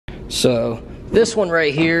So this one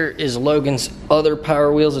right here is Logan's other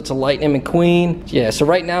Power Wheels. It's a Lightning McQueen. Yeah, so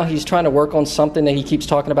right now he's trying to work on something that he keeps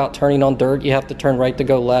talking about, turning on dirt. You have to turn right to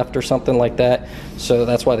go left or something like that. So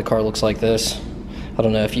that's why the car looks like this. I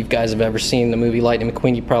don't know if you guys have ever seen the movie Lightning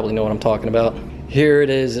McQueen. You probably know what I'm talking about. Here it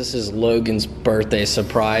is. This is Logan's birthday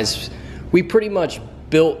surprise. We pretty much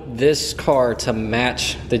built this car to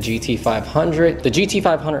match the GT500. The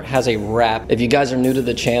GT500 has a wrap. If you guys are new to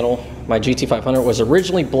the channel, my GT500 was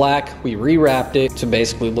originally black. We rewrapped it to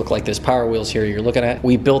basically look like this Power Wheels here you're looking at.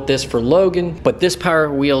 We built this for Logan, but this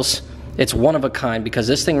Power Wheels, it's one of a kind because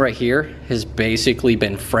this thing right here has basically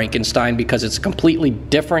been Frankenstein because it's a completely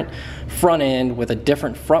different front end with a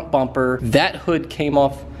different front bumper. That hood came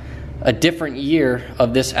off a different year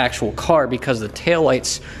of this actual car because the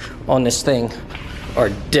taillights on this thing are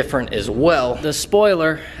different as well. The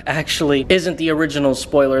spoiler actually isn't the original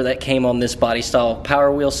spoiler that came on this body style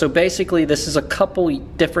Power Wheel. So basically this is a couple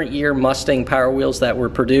different year Mustang Power Wheels that were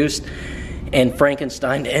produced and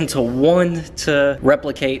Frankenstein into one to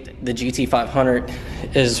replicate the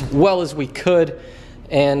GT500 as well as we could.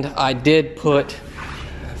 And I did put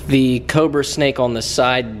the Cobra snake on the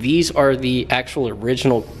side. These are the actual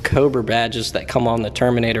original Cobra badges that come on the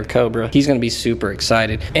Terminator Cobra. He's gonna be super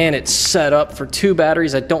excited. And it's set up for 2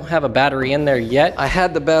 batteries. I don't have a battery in there yet. I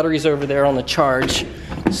had the batteries over there on the charge,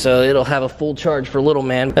 so it'll have a full charge for little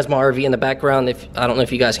man. That's my RV in the background. I don't know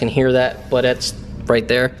if you guys can hear that, but it's right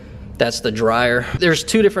there. That's the dryer. There's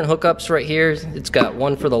 2 different hookups right here. It's got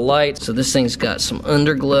one for the lights. So this thing's got some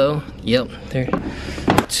underglow. Yep, there.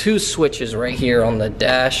 2 switches right here on the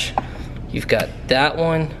dash. You've got that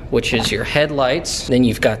one, which is your headlights. Then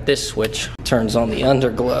you've got this switch, turns on the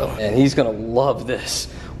underglow. And he's gonna love this.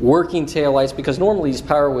 Working taillights, because normally these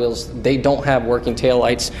Power Wheels, they don't have working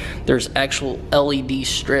taillights. There's actual LED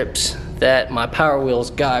strips that my Power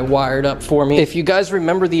Wheels guy wired up for me. If you guys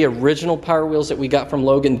remember the original Power Wheels that we got from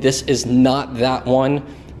Logan, this is not that one.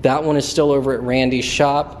 That one is still over at Randy's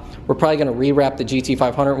shop. We're probably gonna rewrap the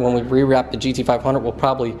GT500. When we rewrap the GT500, we'll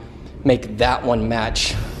probably make that one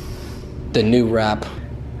match the new wrap.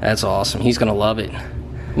 That's awesome, he's gonna love it.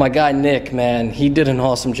 My guy Nick, man, he did an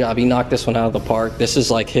awesome job. He knocked this one out of the park. This is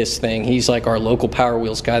like his thing. He's like our local Power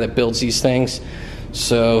Wheels guy that builds these things.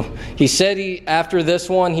 So he said after this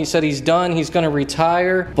one, he said he's done, he's gonna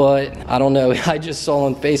retire, but I don't know. I just saw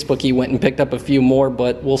on Facebook he went and picked up a few more,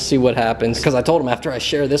 but we'll see what happens. Because I told him after I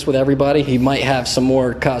share this with everybody, he might have some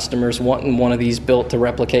more customers wanting one of these built to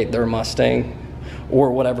replicate their Mustang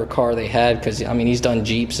or whatever car they had, because I mean, he's done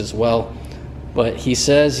Jeeps as well. But he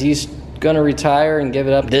says he's gonna retire and give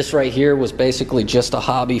it up. This right here was basically just a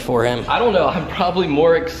hobby for him. I don't know, I'm probably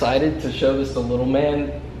more excited to show this to little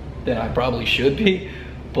man than I probably should be,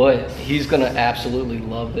 but he's gonna absolutely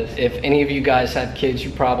love this. If any of you guys have kids,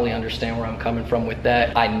 you probably understand where I'm coming from with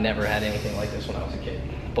that. I never had anything like this when I was a kid,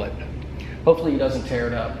 but hopefully he doesn't tear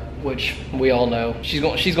it up, which we all know. She's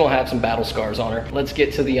gonna have some battle scars on her. Let's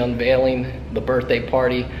get to the unveiling, the birthday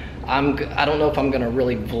party. I don't know if I'm gonna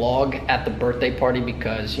really vlog at the birthday party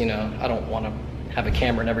because, you know, I don't wanna have a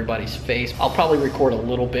camera in everybody's face. I'll probably record a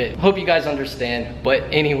little bit. Hope you guys understand, but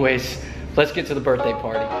anyways, let's get to the birthday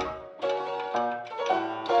party.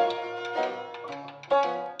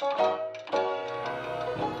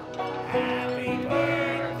 Happy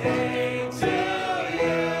birthday to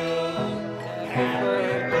you.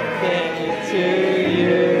 Happy birthday to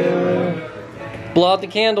you. Blow out the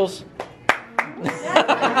candles.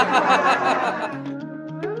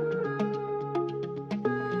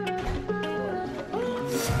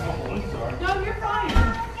 No, you're fine.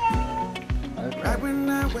 Right when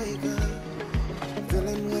I wake up,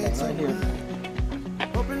 feeling way too good.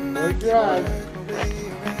 Hoping I can work my way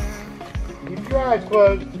around. You drive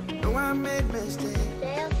close. Know I made mistakes,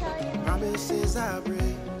 promises I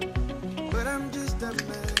break, but I'm just a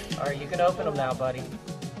man. All right, you can open them now, buddy.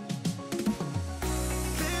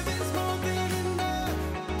 Living's more than enough.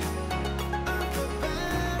 I'm the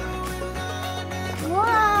better when I never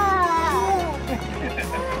Wow!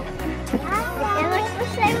 It looks the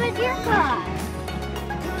same as your car.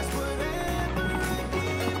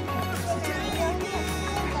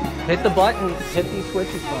 Hit the button, hit these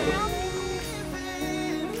switches, buddy.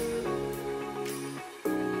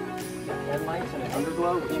 Headlights and an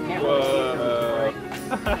underglow, which you can't really see through, right?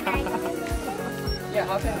 Yeah,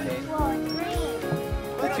 hop in, Kate.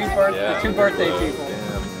 The two birthday people.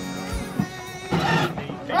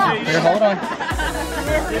 Here, hold on.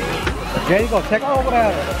 Jay, you gonna take over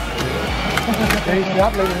that? Jay,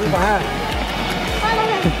 stop leaving me behind.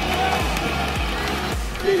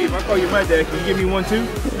 Hey, if I call you my dad, can you give me one too?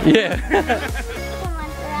 Yeah.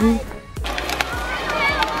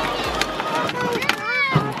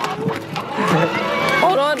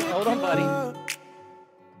 buddy.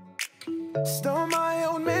 Stole my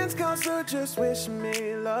old man's car, so just wish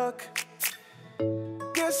me luck.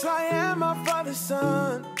 Guess I am my father's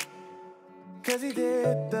son, 'cause he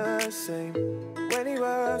did the same when he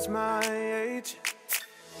was my age.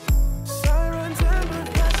 Sirens and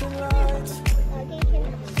flashing lights.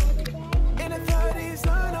 In the 30s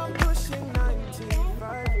and I'm pushing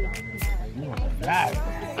 95.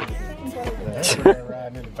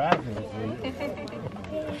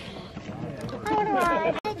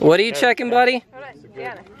 What are you checking, buddy?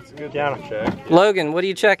 It's a good check. Logan, what are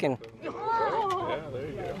you checking?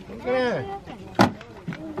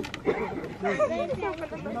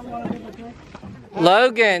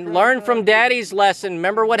 Logan, learn from Daddy's lesson.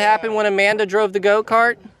 Remember what happened when Amanda drove the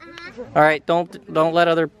go-kart? All right, don't let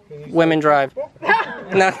other women drive.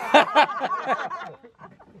 No.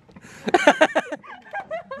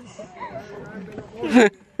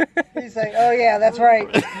 He's like, oh yeah, that's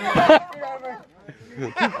right. Just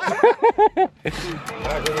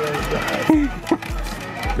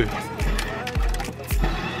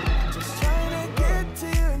trying to get to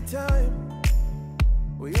you in time.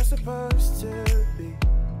 Well, you're supposed to be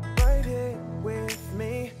right here with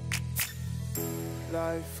me.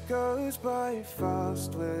 Life goes by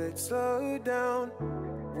fast, will it slow down?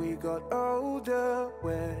 We got older,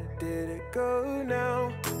 where did it go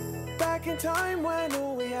now? Back in time when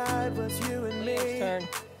all we had was you and me.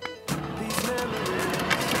 These memories.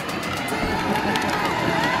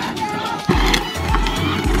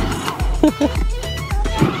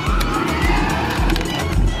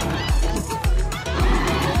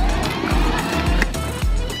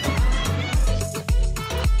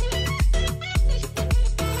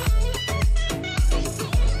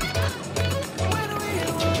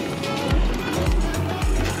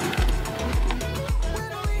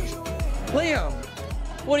 Liam,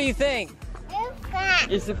 what do you think? It's fast.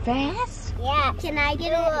 Is it fast? Yeah. Can I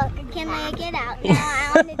get a look? Can I get out?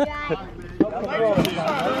 Now I want to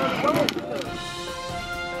drive.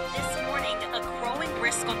 This morning, a growing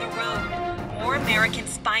risk on the road. More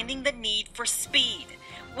Americans finding the need for speed.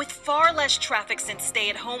 With far less traffic since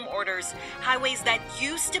stay-at-home orders, highways that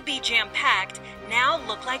used to be jam-packed now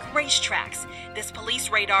look like racetracks. This police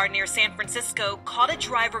radar near San Francisco caught a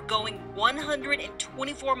driver going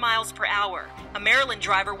 124 miles per hour. A Maryland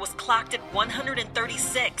driver was clocked at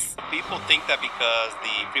 136. People think that because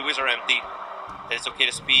the freeways are empty, that it's okay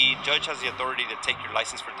to speed. Judge has the authority to take your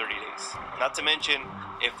license for 30 days. Not to mention,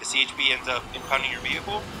 if the CHP ends up impounding your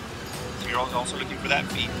vehicle, so you're also looking for that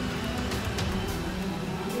fee.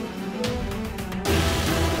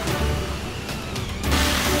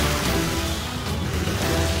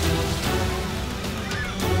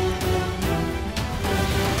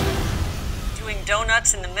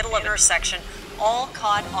 Donuts in the middle of an intersection, all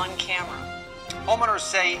caught on camera. Homeowners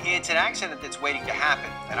say it's an accident that's waiting to happen,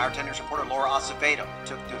 and our 10 News reporter Laura Acevedo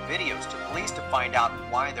took the videos to police to find out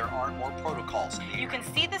why there aren't more protocols in the area. You can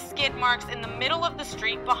see the skid marks in the middle of the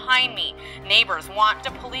street behind me. Neighbors want the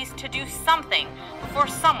police to do something before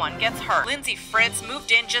someone gets hurt. Lindsay Fritz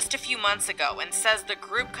moved in just a few months ago and says the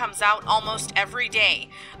group comes out almost every day.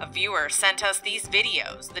 A viewer sent us these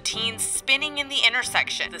videos, the teens spinning in the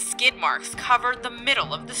intersection. The skid marks covered the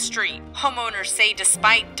middle of the street. Homeowners say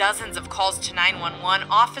despite dozens of calls to 911,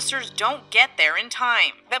 officers don't get there in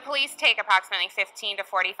time. The police take approximately 15 to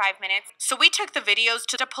 45 minutes. So we took the videos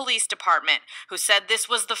to the police department, who said this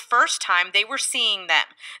was the first time they were seeing them.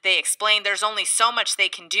 They explained there's only so much they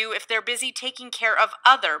can do if they're busy taking care of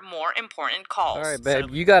other more important calls. All right, babe,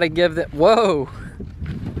 you gotta give them, whoa.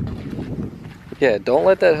 Yeah, don't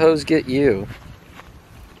let that hose get you.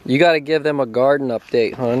 You gotta give them a garden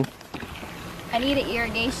update, hun. I need an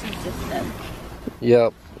irrigation system.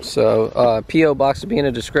 Yep. So, P.O. box will be in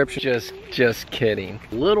the description. Just kidding.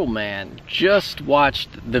 Little man just watched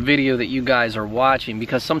the video that you guys are watching,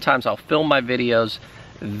 because sometimes I'll film my videos,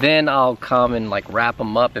 then I'll come and like wrap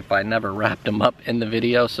them up if I never wrapped them up in the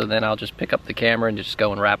video. So then I'll just pick up the camera and just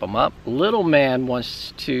go and wrap them up. Little man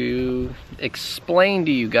wants to explain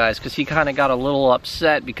to you guys, because he kind of got a little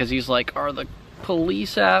upset because he's like, are the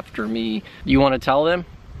police after me? You want to tell them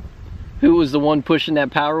who was the one pushing that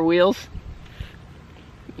Power Wheels?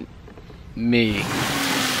 Me.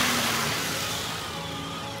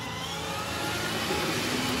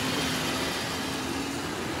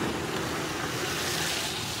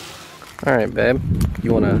 All right, babe.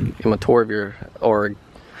 You wanna give them a tour of your, or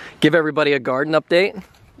give everybody a garden update?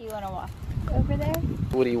 You want to walk over there?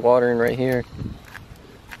 What are you watering right here?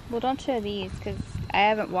 Well, don't show these because I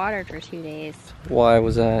haven't watered for 2 days. Why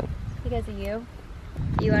was that? Because of you.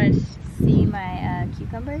 You want to see my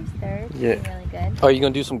cucumbers? They're really good. Are you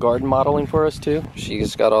gonna do some garden modeling for us too?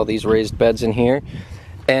 She's got all these raised beds in here.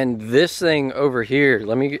 And this thing over here,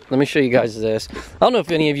 let me show you guys this. I don't know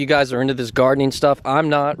if any of you guys are into this gardening stuff. I'm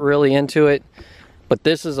not really into it, but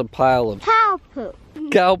this is a pile of cow poop.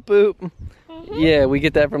 Cow poop? Yeah, we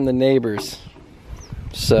get that from the neighbors.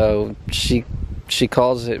 So she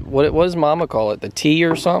calls it, what does Mama call it? The tea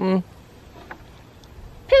or something?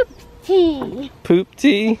 Poop tea. Poop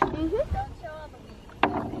tea?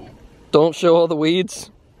 Don't show all the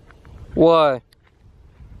weeds? Why?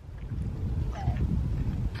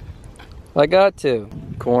 I got to.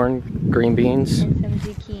 Corn, green beans. And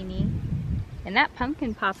some zucchini. And that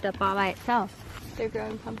pumpkin popped up all by itself. They're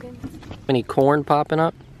growing pumpkins. Any corn popping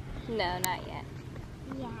up? No, not yet.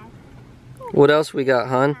 Yeah. What else we got,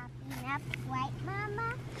 hon? Right,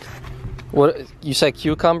 Mama? What, you said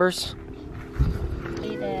cucumbers?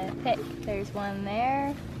 Need to pick. There's one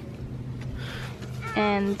there.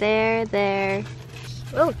 And there.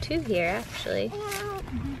 Oh, two here actually.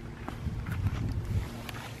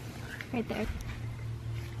 Right there.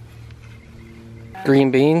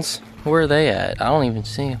 Green beans? Where are they at? I don't even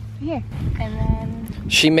see them. Here. And then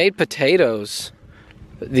She made potatoes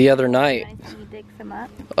the other night. can I see you dig some up?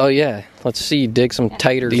 Oh yeah, let's see you dig some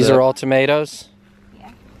taters. These are all tomatoes?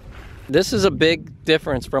 Yeah. This is a big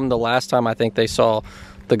difference from the last time I think they saw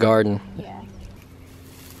the garden. Yeah.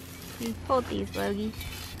 You hold these, Logie.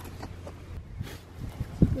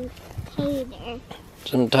 Tater.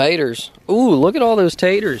 Some taters. Ooh, look at all those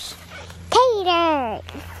taters. Tater.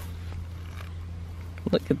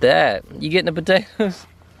 Look at that. You getting the potatoes?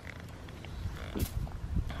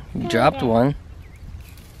 You dropped one.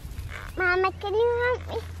 Mama, can you help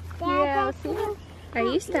me? Yeah, I'll see. I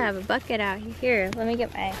used to have a bucket out here. Here, let me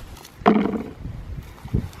get my...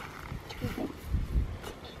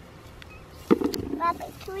 Baba,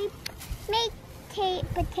 can we make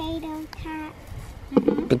potato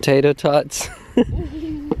tots? Potato tots?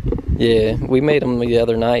 Yeah, we made them the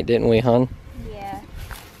other night, didn't we, hon? Yeah.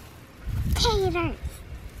 Taters.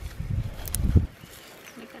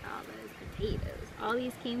 Look at all those potatoes. All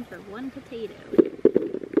these came from one potato.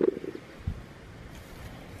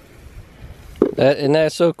 Isn't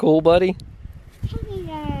that so cool, buddy?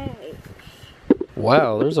 Taters.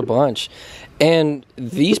 Wow, there's a bunch. And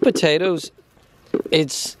these potatoes,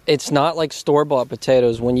 it's not like store-bought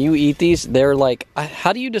potatoes. When you eat these, they're like,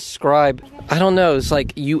 how do you describe, I don't know, it's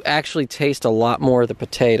like you actually taste a lot more of the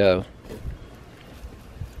potato.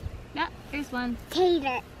 Yeah, here's one.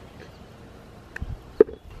 Tater.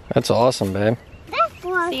 That's awesome, babe. That's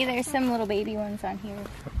one. See, there's some little baby ones on here.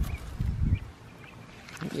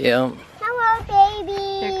 Yeah. Hello, baby.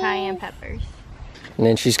 They're cayenne peppers. And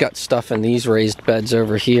then she's got stuff in these raised beds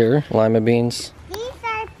over here. Lima beans. These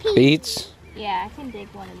are peas. Beets. Yeah, I can dig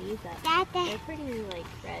one of these up. They're pretty, like,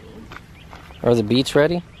 ready. Are the beets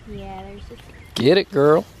ready? Yeah, there's just Get it,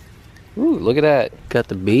 girl. Ooh, look at that. Got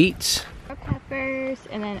the beets. more peppers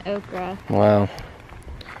and then okra. Wow.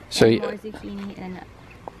 So And you, more zucchini and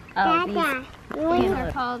Dada. these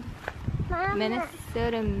are called Mama.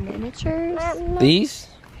 Minnesota miniatures. Mama. these?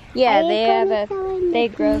 Yeah, Are they you have gonna a show me they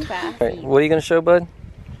the grow peas? fast. All right, what are you gonna show, bud?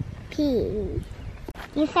 Peas.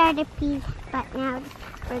 These are the peas, but now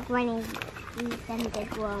we're going to use them to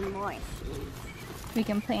grow more seeds. We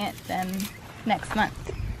can plant them next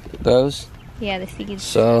month. Those? Yeah, the seeds.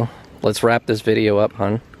 So let's wrap this video up,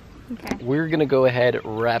 hon. Okay. We're gonna go ahead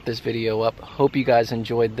and wrap this video up. Hope you guys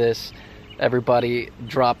enjoyed this. Everybody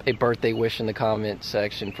drop a birthday wish in the comment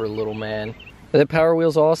section for little man. That Power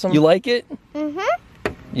Wheel's awesome. You like it?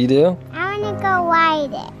 Mm-hmm. You do? I want to go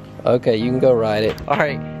ride it. Okay, you can go ride it. All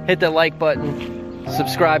right, hit that like button.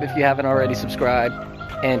 Subscribe if you haven't already subscribed.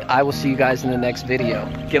 And I will see you guys in the next video.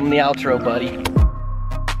 Give them the outro, buddy.